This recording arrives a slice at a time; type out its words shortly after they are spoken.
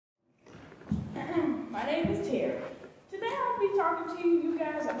My name is Terry. Today I'll be talking to you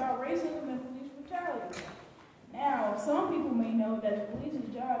guys about racism and police brutality. Now, some people may know that the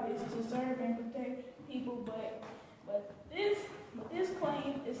police's job is to serve and protect people, but this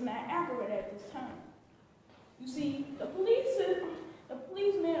claim is not accurate at this time. You see, the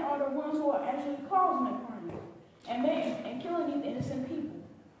policemen are the ones who are actually causing the crime and killing these innocent people.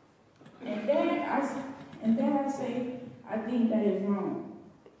 And then I say I think that is wrong.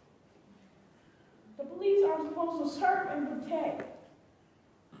 The police are supposed to serve and protect,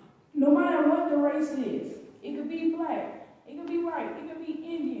 no matter what the race is. It could be black, it could be white, it could be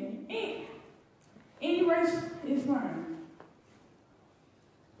Indian. Any race is fine.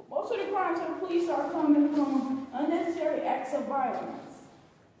 Most of the crimes of the police are coming from unnecessary acts of violence.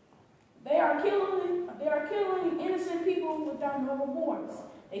 They are killing innocent people without no remorse.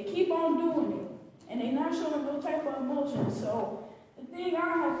 They keep on doing it, and they're not showing no type of emotion. So the thing I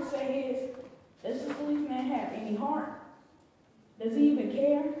have to say is, does the policeman have any heart? Does he even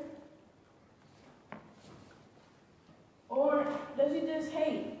care? Or does he just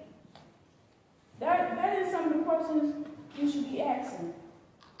hate? That is some of the questions you should be asking.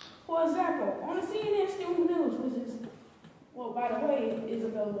 For example, on the CNN Student News, which is, well, by the way, is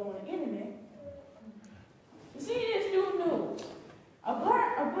available on the internet, the CNN Student News, a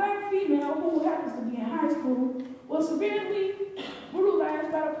black female who happens to be in high school was severely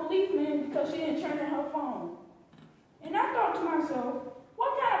brutalized by a policeman because she didn't turn in her phone. And I thought to myself,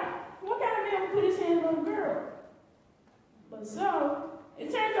 what kind of man would put his hands on a girl? But so,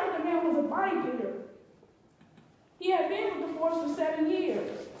 it turns out the man was a bodybuilder. He had been with the force for 7 years.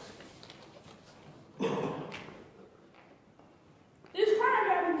 This crime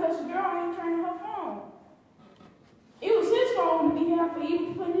happened because the girl ain't turning her phone. It was his phone to be had for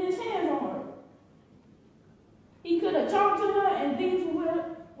even putting his hands on her. He could have talked to her and things would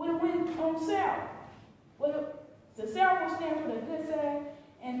have went on south. The south would stand for the good side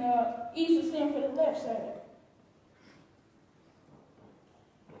and the east would stand for the left side.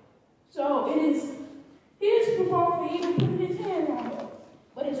 So it is his fault for even putting his hands on her.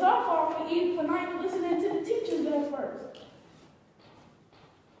 But it's her fault for not even listening to the teachers at first.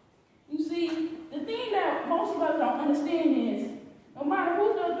 You see, the thing that most of us don't understand is, no matter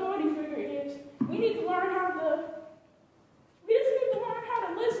who the authority figure is, we need to learn how to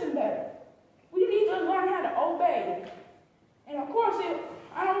listen better. We need to learn how to obey. And of course,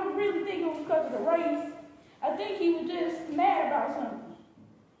 I don't really think it was because of the race. I think he was just mad about something.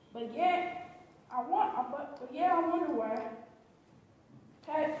 But yet, I wonder why.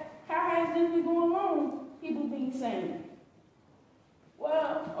 How has this been going on? People being sane.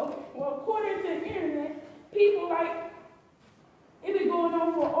 Well, according to the internet, people it's been going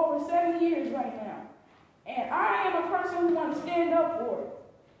on for over 7 years right now. And I am a person who wants to stand up for it.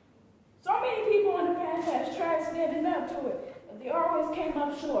 So many people in the past have tried standing up to it, but they always came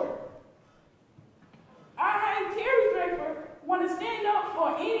up short. I, Terry Drakeford, want to stand up for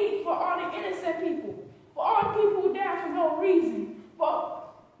all the innocent people, for all the people who died for no reason, for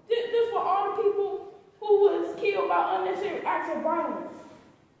all the people who was killed by unnecessary acts of violence.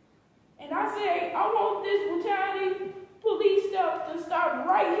 And I say, I want this brutality police stuff to stop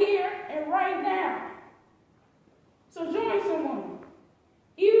right here and right now. So join someone.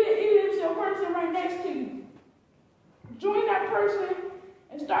 Even if it's a person right next to you. Join that person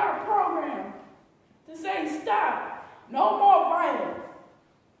and start a program to say stop, no more violence.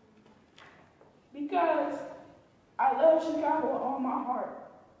 Because I love Chicago with all my heart.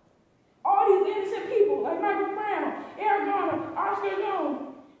 All these innocent people like Michael Brown, Eric Garner, Oscar Jones,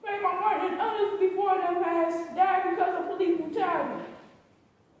 Trayvon Martin, and others before them has died because of police brutality.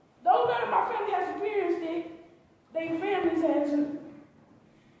 Though none of my family has experienced it, their families have.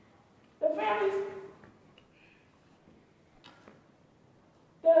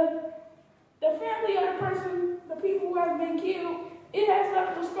 The family of the person, the people who have been killed, it has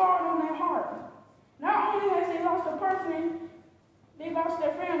left a scar on their heart. Not only has they lost a person, they lost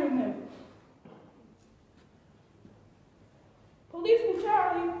their family member. Police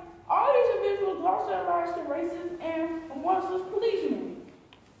brutality, all these individuals lost their lives to racist and remorseless policemen.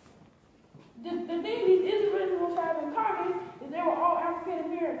 The thing these individuals have in common is they were all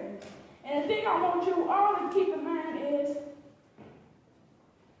African Americans. And the thing I want you all to keep in mind is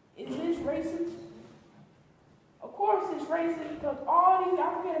this racist? Of course it's racist because all these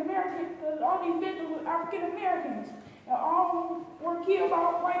victims were African Americans and all were killed by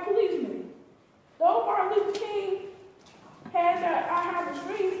white policemen. Though Martin Luther King had the I Have a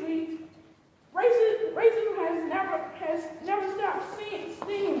Stream speech, racism has never stopped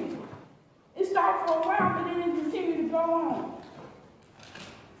stinging. It stopped for a while, but then it continued to go on.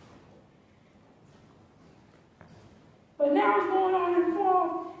 But now it's going on in the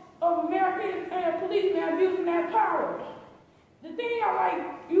form of American policemen abusing their power. The thing I like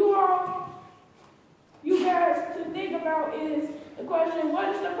you guys to think about is the question,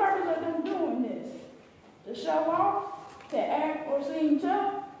 what is the purpose of them doing this? To show off, to act or seem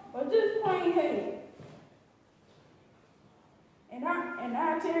tough, or just plain hate? And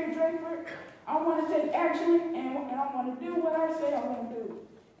I, Terry Drakeford, I want to take action and I want to do what I say I want to do.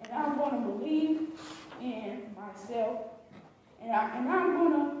 And I'm going to believe in myself. And I'm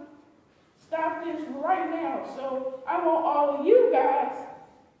going to stop this right now. So I want all of you guys,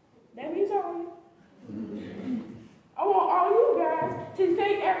 that means all of you,